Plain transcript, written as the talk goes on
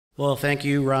Well, thank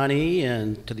you, Ronnie,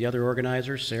 and to the other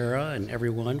organizers, Sarah, and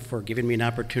everyone, for giving me an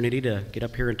opportunity to get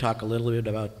up here and talk a little bit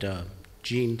about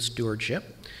gene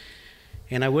stewardship.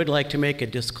 And I would like to make a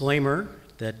disclaimer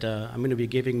that I'm going to be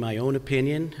giving my own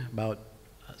opinion about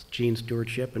gene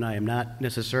stewardship, and I am not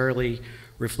necessarily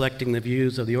reflecting the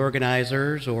views of the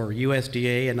organizers or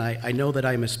USDA, and I know that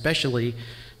I'm especially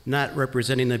not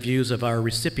representing the views of our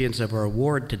recipients of our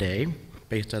award today,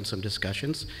 based on some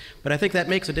discussions, but I think that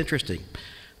makes it interesting.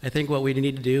 I think what we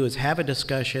need to do is have a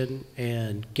discussion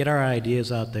and get our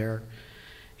ideas out there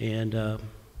and,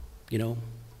 you know,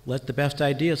 let the best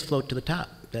ideas float to the top.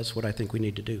 That's what I think we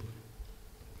need to do.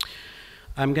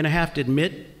 I'm going to have to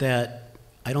admit that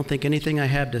I don't think anything I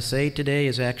have to say today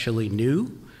is actually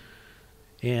new.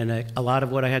 And a lot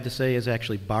of what I had to say is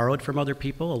actually borrowed from other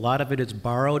people. A lot of it is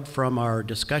borrowed from our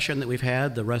discussion that we've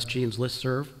had, the Rust Genes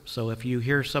listserv. So if you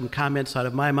hear some comments out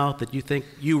of my mouth that you think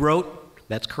you wrote,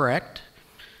 that's correct.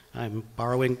 I'm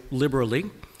borrowing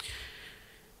liberally.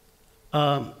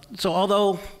 So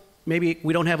although maybe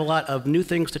we don't have a lot of new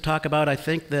things to talk about, I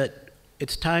think that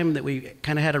it's time that we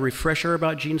kind of had a refresher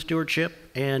about gene stewardship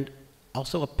and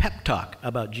also a pep talk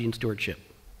about gene stewardship,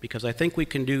 because I think we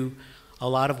can do a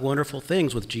lot of wonderful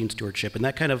things with gene stewardship, and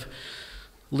that kind of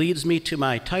leads me to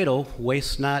my title,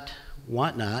 Waste Not,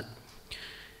 Want Not,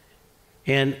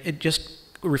 and it just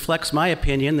reflects my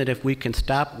opinion that if we can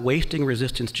stop wasting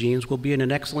resistance genes, we'll be in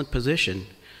an excellent position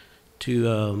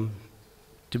to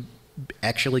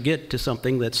actually get to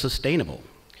something that's sustainable.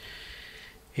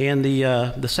 And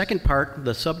the second part,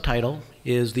 the subtitle,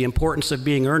 is the importance of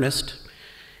being earnest,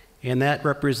 and that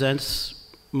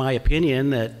represents my opinion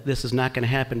that this is not going to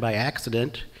happen by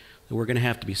accident, that we're going to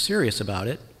have to be serious about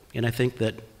it, and I think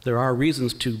that there are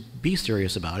reasons to be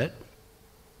serious about it.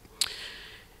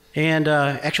 And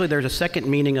actually, there's a second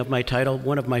meaning of my title.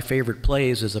 One of my favorite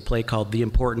plays is a play called The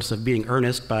Importance of Being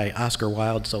Earnest by Oscar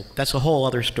Wilde, so that's a whole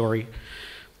other story.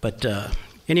 But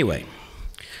anyway,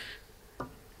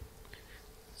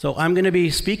 so I'm going to be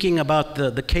speaking about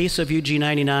the case of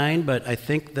UG99, but I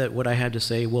think that what I had to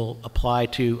say will apply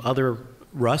to other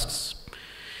rusts.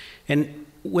 And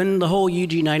when the whole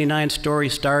UG99 story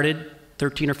started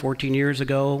 13 or 14 years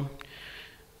ago,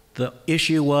 the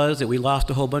issue was that we lost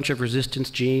a whole bunch of resistance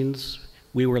genes.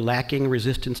 We were lacking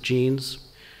resistance genes.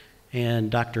 And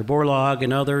Dr. Borlaug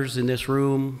and others in this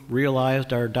room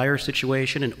realized our dire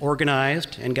situation and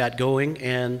organized and got going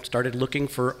and started looking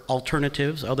for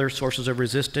alternatives, other sources of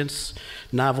resistance,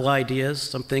 novel ideas,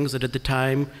 some things that at the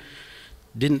time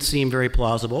didn't seem very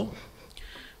plausible,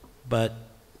 but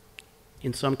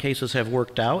in some cases have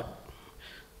worked out.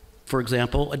 For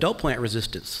example, adult plant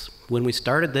resistance. When we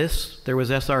started this, there was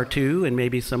SR2, and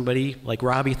maybe somebody like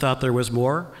Robbie thought there was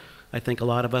more. I think a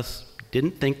lot of us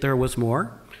didn't think there was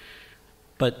more,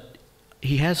 but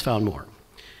he has found more.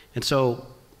 And so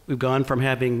we've gone from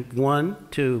having 1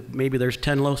 to maybe there's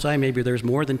 10 loci, maybe there's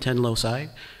more than 10 loci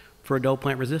for adult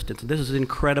plant resistance. This is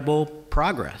incredible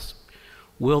progress.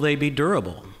 Will they be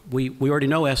durable? We already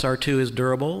know SR2 is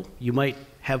durable. You might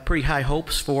have pretty high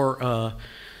hopes for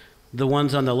the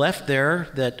ones on the left there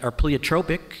that are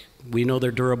pleiotropic. We know they're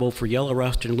durable for yellow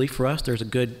rust and leaf rust. There's a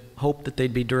good hope that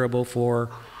they'd be durable for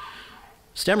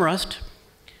stem rust.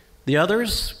 The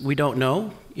others, we don't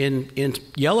know. In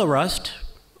yellow rust,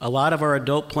 a lot of our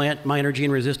adult plant minor gene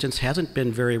resistance hasn't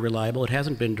been very reliable. It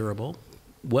hasn't been durable.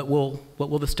 What will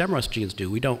the stem rust genes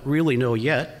do? We don't really know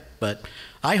yet, but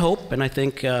I hope, and I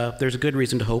think there's a good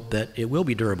reason to hope that it will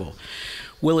be durable.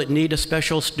 Will it need a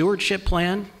special stewardship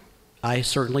plan? I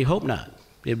certainly hope not.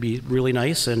 It'd be really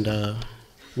nice and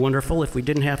wonderful if we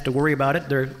didn't have to worry about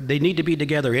it. They need to be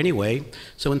together anyway,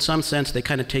 so in some sense they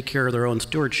kind of take care of their own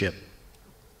stewardship.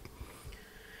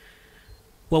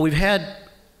 Well, we've had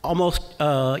almost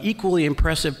equally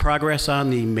impressive progress on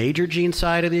the major gene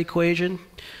side of the equation.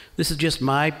 This is just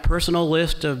my personal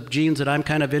list of genes that I'm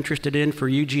kind of interested in for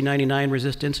UG99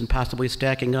 resistance and possibly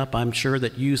stacking up. I'm sure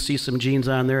that you see some genes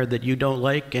on there that you don't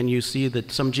like, and you see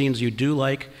that some genes you do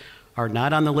like are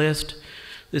not on the list.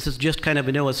 This is just kind of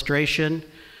an illustration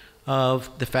of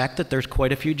the fact that there's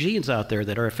quite a few genes out there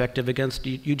that are effective against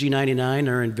UG99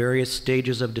 or in various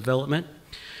stages of development.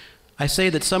 I say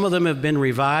that some of them have been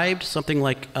revived. Something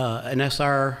like an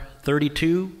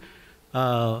SR32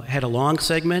 had a long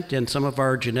segment, and some of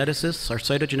our geneticists, our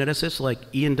cytogeneticists like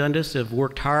Ian Dundas, have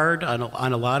worked hard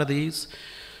on a lot of these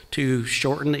to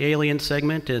shorten the alien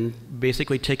segment and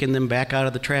basically taken them back out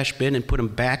of the trash bin and put them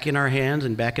back in our hands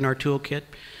and back in our toolkit.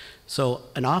 So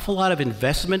an awful lot of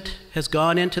investment has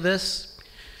gone into this.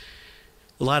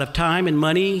 A lot of time and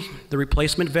money. The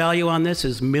replacement value on this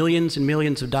is millions and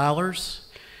millions of dollars.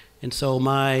 And so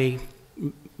my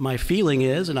my feeling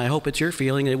is, and I hope it's your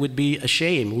feeling, it would be a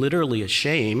shame, literally a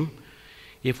shame,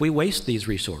 if we waste these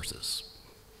resources.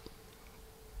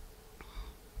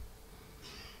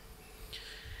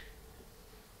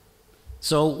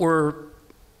 So we're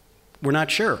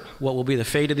not sure what will be the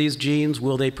fate of these genes.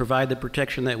 Will they provide the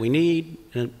protection that we need?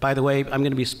 And by the way, I'm going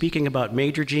to be speaking about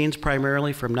major genes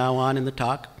primarily from now on in the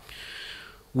talk.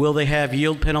 Will they have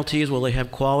yield penalties? Will they have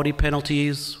quality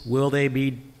penalties? Will they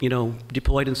be,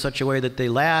 deployed in such a way that they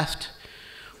last?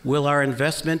 Will our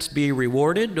investments be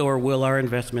rewarded, or will our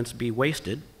investments be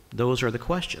wasted? Those are the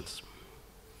questions.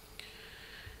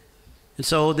 And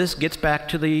so this gets back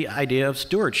to the idea of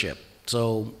stewardship.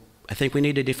 So I think we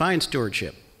need to define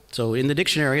stewardship. So in the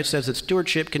dictionary, it says that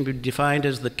stewardship can be defined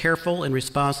as the careful and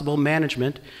responsible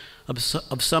management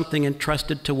of something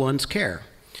entrusted to one's care.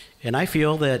 And I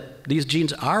feel that these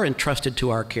genes are entrusted to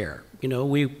our care.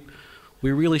 We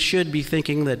really should be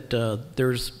thinking that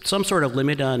there's some sort of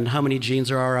limit on how many genes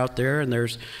there are out there, and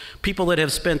there's people that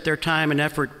have spent their time and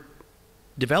effort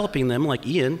developing them, like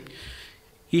Ian.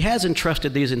 He has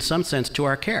entrusted these in some sense to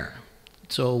our care.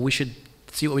 So we should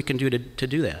see what we can do to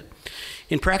do that.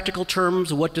 In practical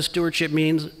terms, what does stewardship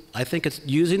mean? I think it's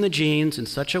using the genes in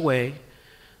such a way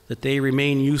that they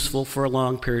remain useful for a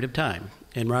long period of time.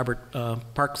 And Robert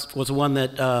Parks was the one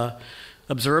that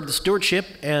observed the stewardship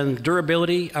and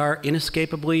durability are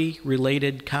inescapably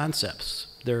related concepts.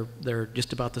 They're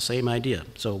just about the same idea.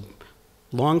 So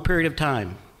long period of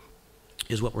time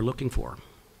is what we're looking for.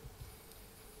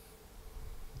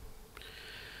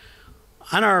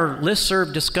 On our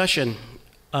listserv discussion,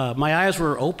 my eyes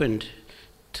were opened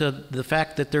to the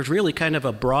fact that there's really kind of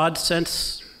a broad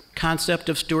sense concept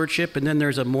of stewardship, and then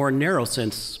there's a more narrow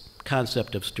sense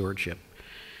concept of stewardship.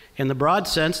 And the broad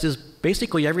sense is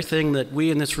basically everything that we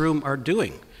in this room are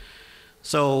doing.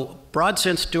 So broad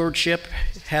sense stewardship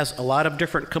has a lot of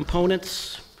different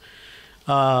components.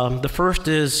 The first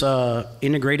is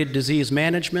integrated disease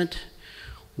management.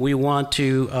 We want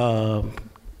to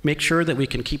make sure that we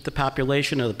can keep the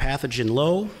population of the pathogen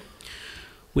low.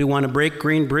 We want to break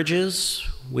green bridges.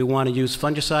 We want to use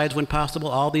fungicides when possible.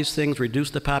 All these things reduce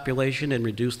the population and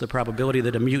reduce the probability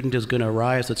that a mutant is going to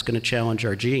arise that's going to challenge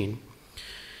our gene.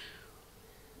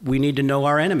 We need to know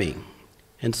our enemy.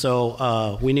 And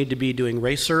so we need to be doing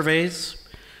race surveys.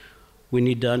 We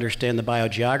need to understand the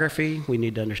biogeography. We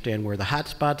need to understand where the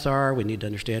hotspots are. We need to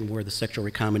understand where the sexual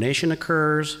recombination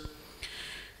occurs.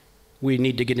 We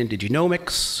need to get into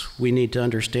genomics. We need to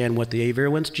understand what the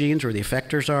virulence genes or the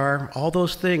effectors are. All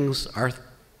those things are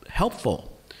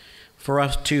helpful for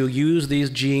us to use these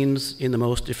genes in the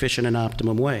most efficient and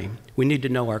optimum way. We need to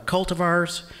know our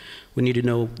cultivars. We need to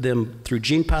know them through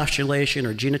gene postulation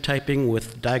or genotyping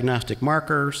with diagnostic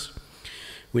markers.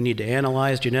 We need to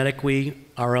analyze genetically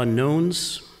our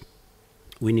unknowns.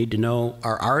 We need to know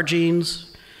our R genes.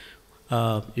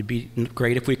 It'd be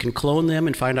great if we can clone them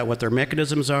and find out what their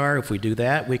mechanisms are. If we do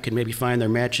that, we can maybe find their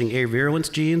matching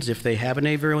avirulence genes if they have an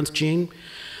avirulence gene.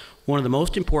 One of the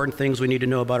most important things we need to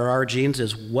know about our R genes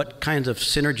is what kinds of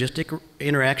synergistic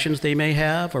interactions they may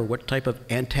have, or what type of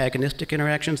antagonistic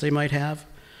interactions they might have.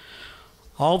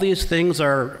 All these things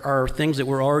are things that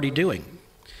we're already doing,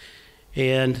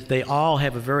 and they all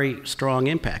have a very strong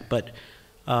impact. But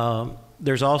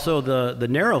there's also the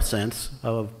narrow sense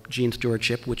of gene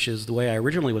stewardship, which is the way I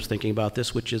originally was thinking about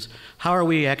this, which is how are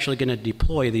we actually going to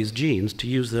deploy these genes to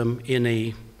use them in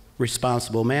a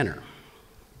responsible manner.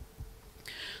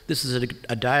 This is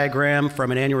a diagram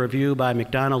from an annual review by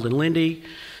McDonald and Lindy,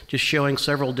 just showing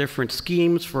several different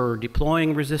schemes for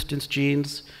deploying resistance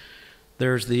genes.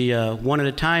 There's the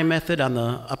one-at-a-time method on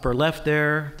the upper left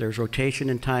there. There's rotation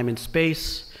in time and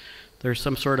space. There's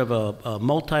some sort of a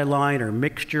multi-line or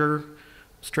mixture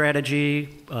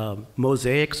strategy,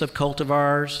 mosaics of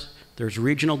cultivars. There's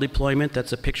regional deployment.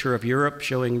 That's a picture of Europe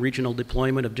showing regional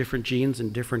deployment of different genes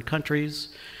in different countries.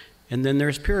 And then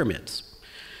there's pyramids.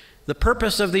 The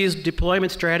purpose of these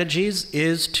deployment strategies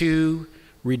is to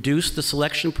reduce the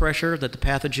selection pressure that the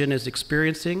pathogen is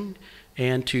experiencing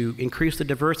and to increase the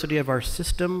diversity of our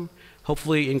system,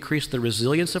 hopefully increase the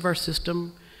resilience of our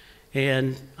system,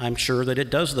 and I'm sure that it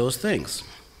does those things.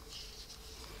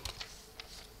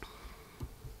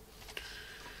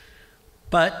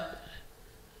 But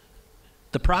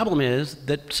the problem is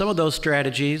that some of those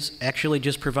strategies actually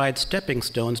just provide stepping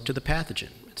stones to the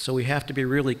pathogen. So we have to be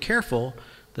really careful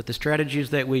that the strategies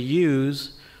that we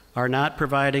use are not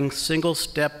providing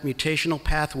single-step mutational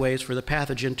pathways for the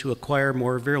pathogen to acquire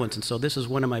more virulence. And so this is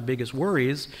one of my biggest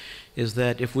worries, is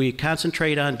that if we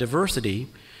concentrate on diversity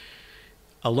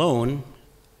alone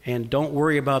and don't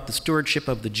worry about the stewardship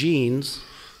of the genes,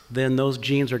 then those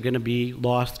genes are going to be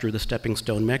lost through the stepping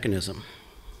stone mechanism.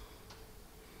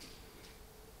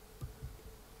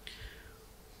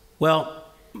 Well,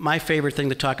 my favorite thing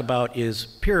to talk about is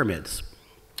pyramids.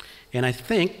 And I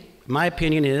think, my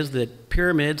opinion is that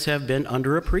pyramids have been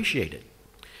underappreciated.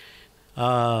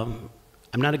 I'm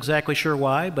not exactly sure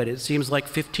why, but it seems like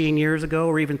 15 years ago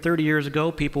or even 30 years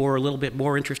ago, people were a little bit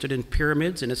more interested in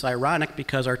pyramids, and it's ironic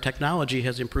because our technology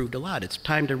has improved a lot. It's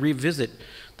time to revisit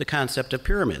the concept of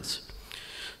pyramids.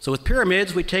 So with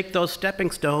pyramids, we take those stepping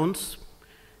stones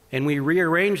and we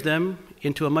rearrange them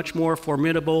into a much more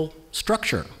formidable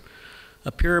structure.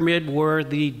 A pyramid where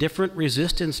the different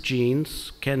resistance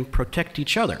genes can protect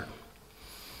each other.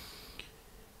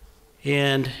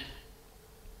 And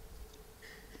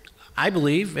I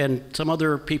believe, and some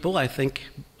other people I think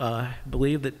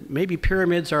believe, that maybe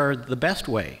pyramids are the best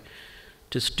way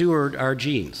to steward our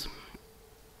genes.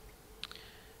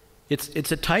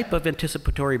 It's a type of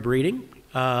anticipatory breeding.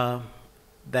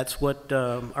 That's what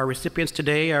our recipients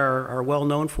today are well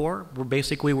known for.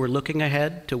 We're looking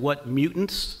ahead to what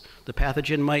mutants the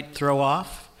pathogen might throw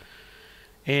off,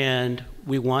 and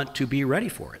we want to be ready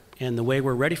for it. And the way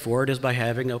we're ready for it is by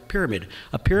having a pyramid.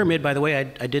 A pyramid, by the way, I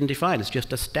didn't define. It's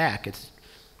just a stack. It's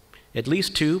at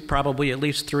least two, probably at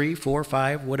least 3, 4,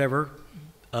 5, whatever,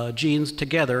 genes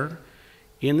together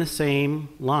in the same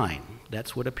line.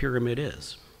 That's what a pyramid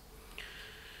is.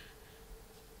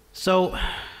 So,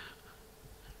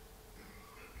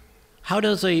 how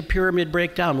does a pyramid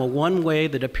break down? Well, one way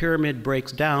that a pyramid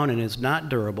breaks down and is not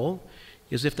durable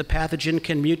is if the pathogen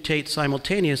can mutate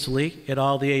simultaneously at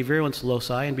all the virulence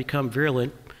loci and become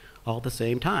virulent all at the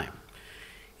same time.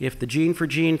 If the gene for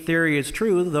gene theory is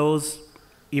true, those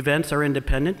events are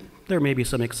independent. There may be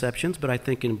some exceptions, but I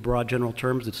think in broad general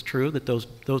terms it's true that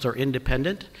those are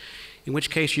independent, in which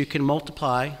case you can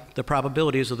multiply the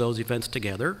probabilities of those events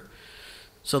together.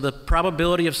 So the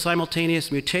probability of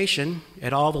simultaneous mutation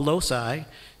at all the loci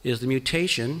is the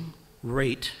mutation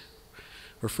rate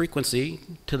or frequency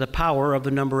to the power of the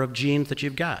number of genes that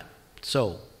you've got.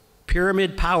 So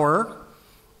pyramid power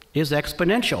is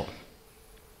exponential.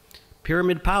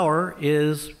 Pyramid power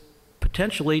is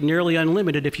potentially nearly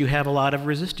unlimited if you have a lot of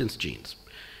resistance genes.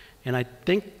 And I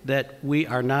think that we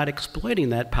are not exploiting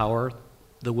that power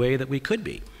the way that we could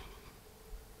be.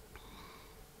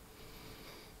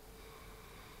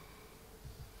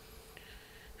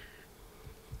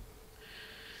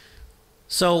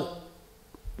 So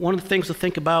one of the things to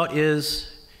think about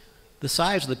is the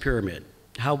size of the pyramid.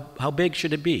 How big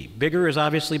should it be? Bigger is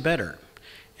obviously better.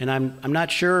 And I'm not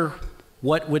sure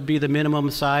what would be the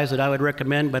minimum size that I would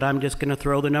recommend, but I'm just going to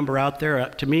throw the number out there.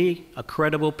 To me, a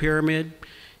credible pyramid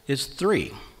is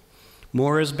 3.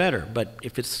 More is better, but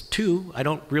if it's 2, I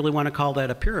don't really want to call that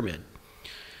a pyramid.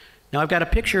 Now I've got a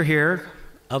picture here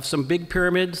of some big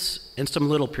pyramids and some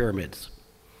little pyramids.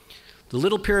 The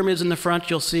little pyramids in the front,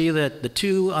 you'll see that the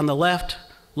 2 on the left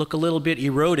look a little bit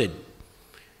eroded.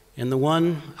 And the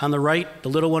one on the right, the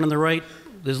little one on the right,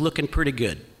 is looking pretty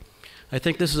good. I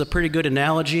think this is a pretty good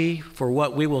analogy for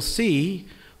what we will see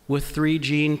with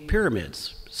 3-gene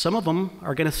pyramids. Some of them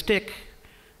are going to stick,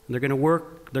 and they're going to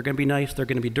work, they're going to be nice, they're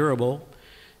going to be durable,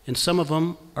 and some of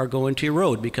them are going to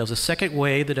erode, because the second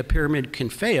way that a pyramid can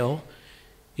fail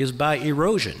is by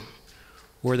erosion,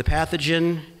 where the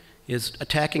pathogen is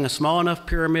attacking a small enough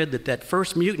pyramid that that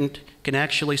first mutant can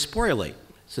actually sporulate.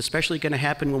 It's especially going to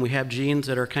happen when we have genes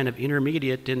that are kind of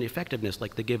intermediate in effectiveness,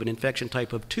 like they give an infection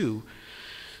type of 2.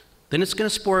 Then it's going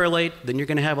to sporulate, then you're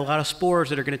going to have a lot of spores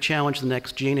that are going to challenge the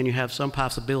next gene, and you have some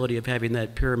possibility of having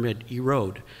that pyramid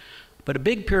erode. But a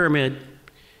big pyramid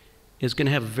is going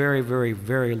to have a very, very,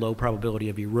 very low probability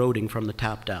of eroding from the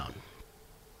top down.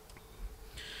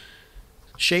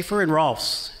 Schaefer and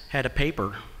Rolfs had a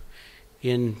paper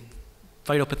in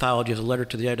Phytopathology as a letter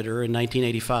to the editor in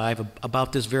 1985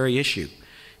 about this very issue.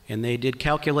 And they did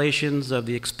calculations of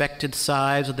the expected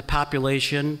size of the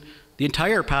population, the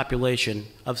entire population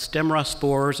of stem rust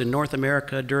spores in North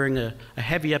America during a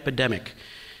heavy epidemic.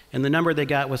 And the number they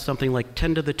got was something like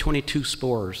 10 to the 22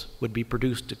 spores would be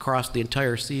produced across the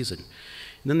entire season.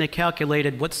 And then they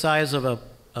calculated what size of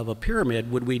a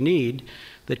pyramid would we need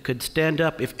that could stand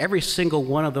up if every single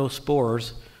one of those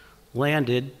spores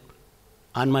landed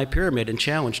on my pyramid and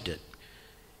challenged it.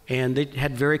 And they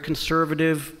had very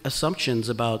conservative assumptions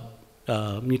about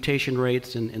mutation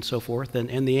rates and so forth.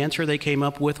 And the answer they came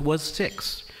up with was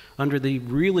 6, under the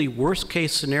really worst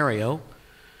case scenario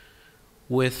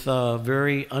with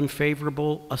very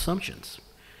unfavorable assumptions.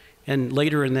 And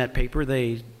later in that paper,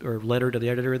 or letter to the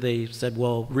editor, they said,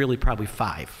 well, really probably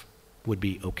 5 would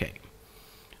be okay.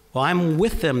 Well, I'm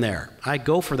with them there. I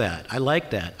go for that. I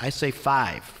like that. I say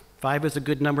 5. 5 is a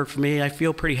good number for me. I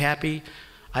feel pretty happy.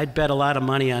 I'd bet a lot of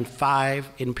money on 5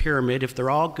 in pyramid if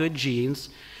they're all good genes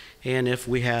and if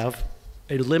we have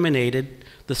eliminated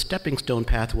the stepping stone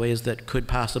pathways that could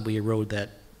possibly erode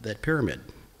that pyramid.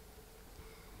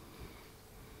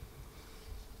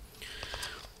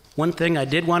 One thing I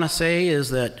did want to say is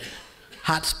that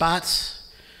hot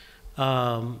spots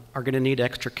are going to need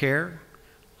extra care.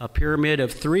 A pyramid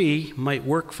of 3 might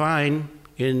work fine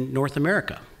in North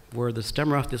America, where the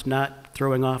stem rust is not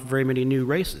throwing off very many new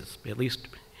races, at least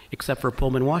except for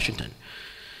Pullman, Washington.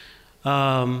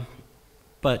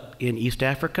 But in East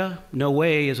Africa, no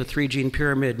way is a 3-gene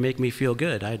pyramid make me feel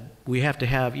good. We have to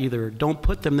have either don't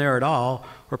put them there at all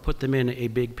or put them in a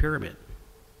big pyramid.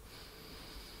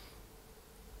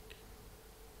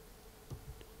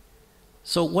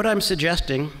 So what I'm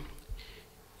suggesting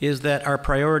is that our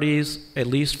priorities, at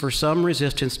least for some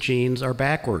resistance genes, are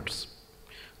backwards.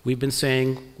 We've been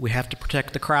saying we have to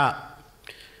protect the crop.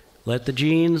 Let the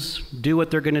genes do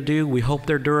what they're going to do. We hope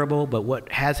they're durable, but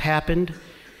what has happened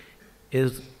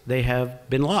is they have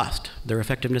been lost. Their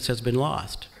effectiveness has been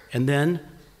lost. And then,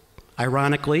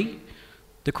 ironically,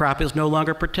 the crop is no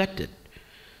longer protected.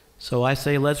 So I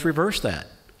say let's reverse that.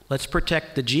 Let's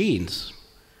protect the genes.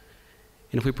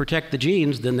 And if we protect the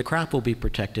genes, then the crop will be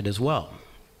protected as well.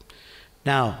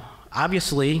 Now,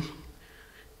 obviously,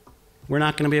 we're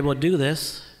not going to be able to do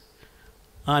this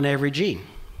on every gene.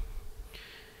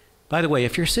 By the way,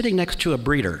 if you're sitting next to a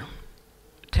breeder,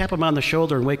 tap them on the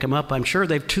shoulder and wake them up. I'm sure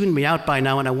they've tuned me out by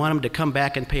now, and I want them to come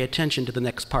back and pay attention to the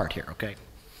next part here, okay?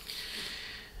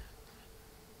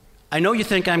 I know you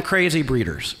think I'm crazy,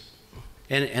 breeders,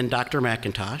 and Dr.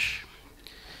 McIntosh.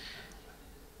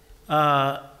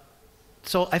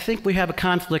 So I think we have a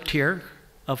conflict here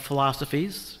of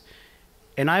philosophies,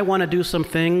 and I want to do some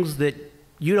things that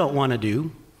you don't want to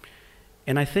do,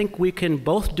 and I think we can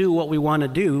both do what we want to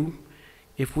do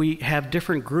if we have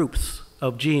different groups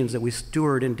of genes that we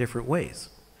steward in different ways.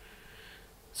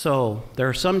 So there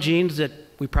are some genes that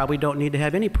we probably don't need to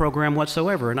have any program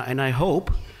whatsoever, and I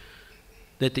hope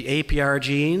that the APR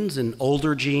genes and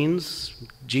older genes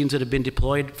that have been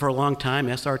deployed for a long time,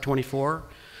 SR24,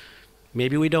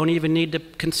 maybe we don't even need to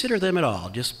consider them at all.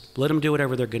 Just let them do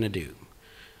whatever they're going to do.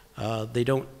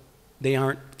 They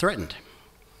aren't threatened.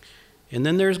 And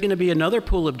then there's going to be another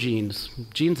pool of genes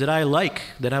that I like,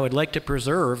 that I would like to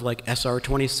preserve, like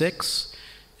SR26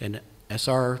 and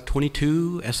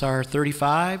SR22,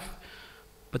 SR35,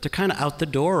 but they're kind of out the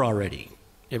door already.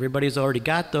 Everybody's already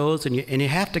got those, and you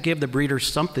have to give the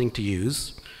breeders something to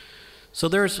use. So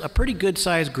there's a pretty good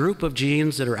sized group of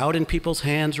genes that are out in people's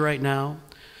hands right now,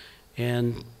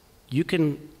 and you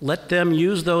can let them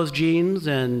use those genes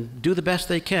and do the best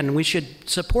they can. And we should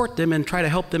support them and try to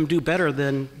help them do better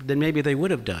than maybe they would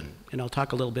have done. And I'll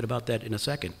talk a little bit about that in a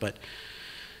second. But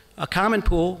a common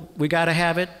pool, we got to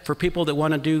have it for people that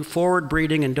want to do forward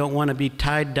breeding and don't want to be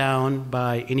tied down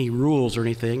by any rules or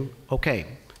anything.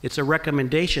 Okay, it's a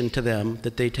recommendation to them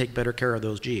that they take better care of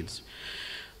those genes.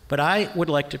 But I would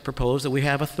like to propose that we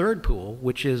have a third pool,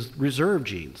 which is reserve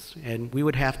genes. And we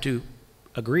would have to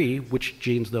agree which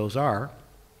genes those are,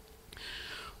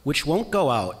 which won't go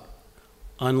out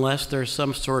unless there's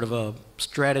some sort of a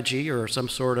strategy or some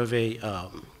sort of a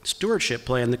stewardship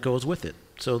plan that goes with it.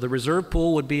 So the reserve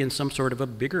pool would be in some sort of a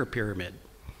bigger pyramid.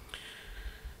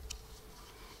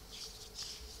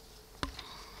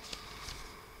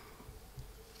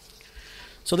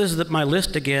 So this is my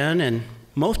list again, and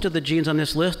most of the genes on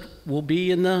this list will be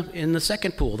in the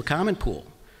second pool, the common pool.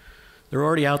 They're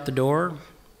already out the door.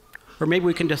 Or maybe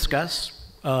we can discuss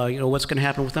what's going to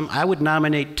happen with them. I would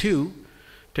nominate 2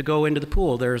 to go into the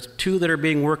pool. There's 2 that are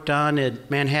being worked on at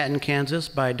Manhattan, Kansas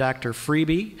by Dr.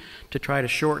 Freeby to try to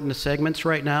shorten the segments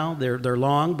right now. They're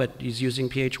long, but he's using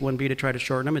PH1B to try to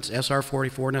shorten them. It's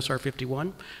SR44 and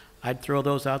SR51. I'd throw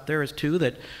those out there as 2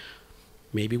 that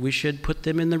maybe we should put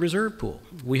them in the reserve pool.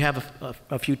 We have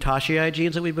a few Taschii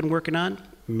genes that we've been working on.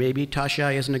 Maybe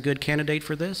Taschii isn't a good candidate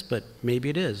for this, but maybe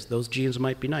it is. Those genes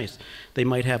might be nice. They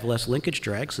might have less linkage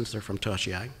drag since they're from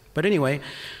Taschii. But anyway,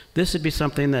 this would be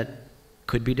something that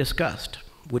could be discussed,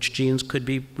 which genes could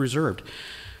be reserved.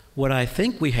 What I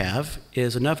think we have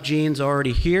is enough genes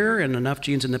already here and enough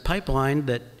genes in the pipeline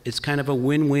that it's kind of a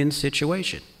win-win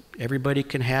situation. Everybody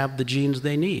can have the genes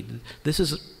they need. This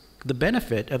is the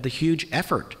benefit of the huge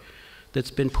effort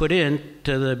that's been put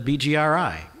into the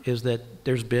BGRI, is that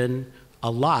there's been a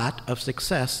lot of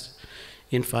success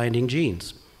in finding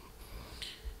genes.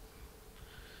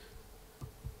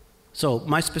 So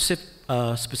my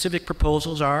specific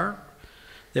proposals are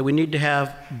that we need to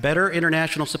have better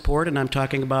international support, and I'm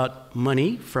talking about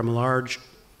money from large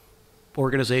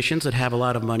organizations that have a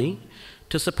lot of money,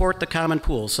 to support the common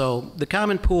pool. So the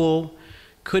common pool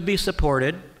could be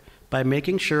supported by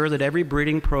making sure that every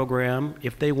breeding program,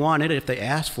 if they want it, if they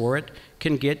ask for it,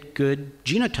 can get good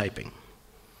genotyping.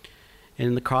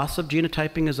 And the cost of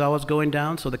genotyping is always going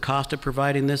down, so the cost of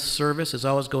providing this service is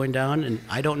always going down. And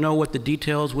I don't know what the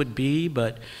details would be,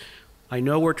 but I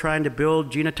know we're trying to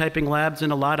build genotyping labs in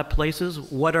a lot of places.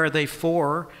 What are they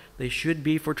for? They should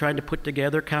be for trying to put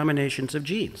together combinations of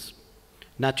genes,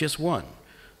 not just one.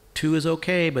 2 is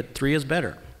okay, but 3 is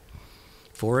better.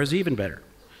 4 is even better.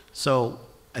 So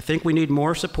I think we need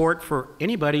more support for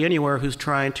anybody, anywhere who's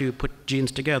trying to put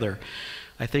genes together.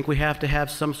 I think we have to have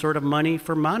some sort of money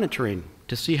for monitoring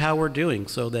to see how we're doing,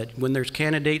 so that when there's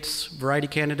candidates, variety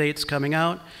candidates coming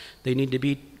out, they need to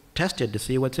be tested to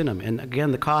see what's in them. And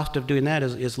again, the cost of doing that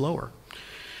is lower.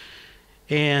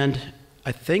 And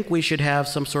I think we should have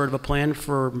some sort of a plan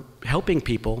for helping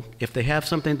people if they have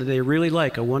something that they really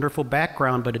like, a wonderful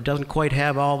background, but it doesn't quite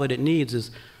have all that it needs,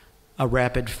 is a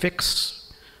rapid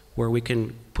fix where we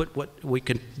can put what we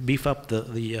can beef up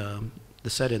the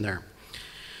set in there.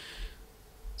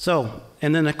 So,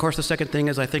 and then of course the second thing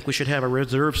is I think we should have a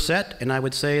reserve set, and I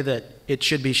would say that it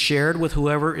should be shared with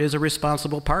whoever is a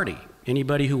responsible party.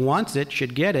 Anybody who wants it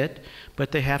should get it,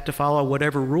 but they have to follow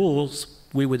whatever rules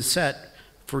we would set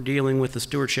for dealing with the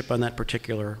stewardship on that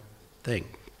particular thing.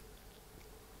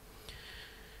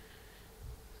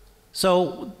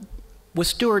 So with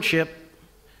stewardship,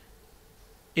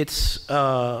 it's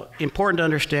important to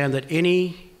understand that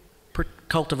any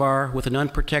cultivar with an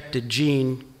unprotected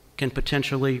gene can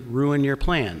potentially ruin your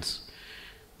plans.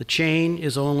 The chain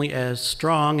is only as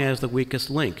strong as the weakest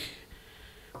link.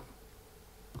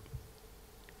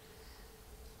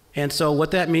 And so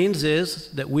what that means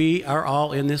is that we are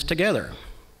all in this together.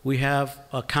 We have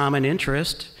a common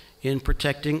interest in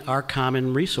protecting our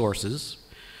common resources.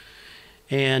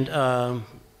 And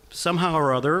somehow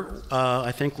or other,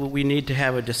 I think we need to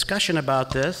have a discussion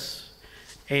about this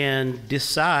and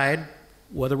decide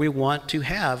whether we want to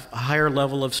have a higher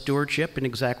level of stewardship and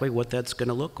exactly what that's going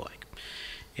to look like.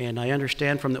 And I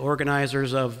understand from the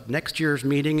organizers of next year's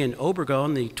meeting in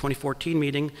Obregon, the 2014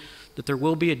 meeting, that there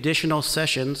will be additional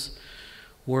sessions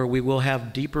where we will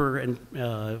have deeper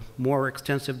and more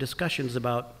extensive discussions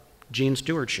about gene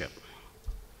stewardship.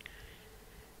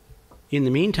 In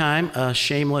the meantime, a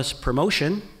shameless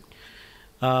promotion.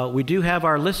 We do have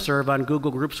our listserv on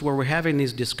Google Groups where we're having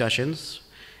these discussions,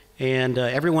 and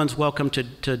everyone's welcome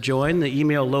to join. The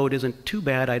email load isn't too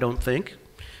bad, I don't think.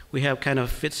 We have kind of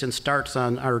fits and starts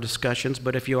on our discussions,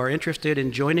 but if you are interested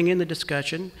in joining in the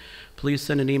discussion, please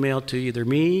send an email to either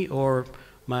me or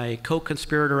my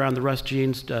co-conspirator on the Rust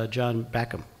genes, John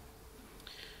Backham.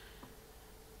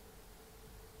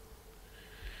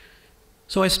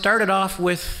 So I started off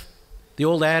with the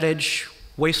old adage,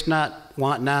 waste not,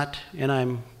 want not, and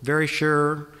I'm very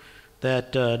sure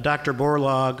that Dr.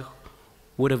 Borlaug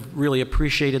would have really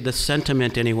appreciated the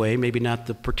sentiment anyway, maybe not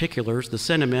the particulars, the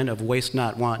sentiment of waste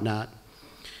not, want not.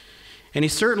 And he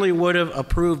certainly would have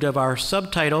approved of our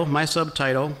subtitle, my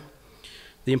subtitle,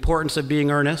 The Importance of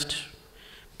Being Earnest,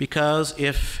 because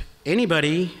if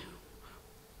anybody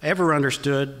ever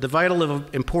understood the vital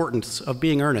importance of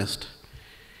being earnest,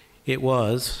 it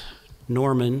was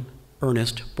Norman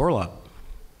Earnest Borlaug.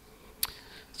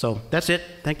 So that's it.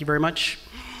 Thank you very much.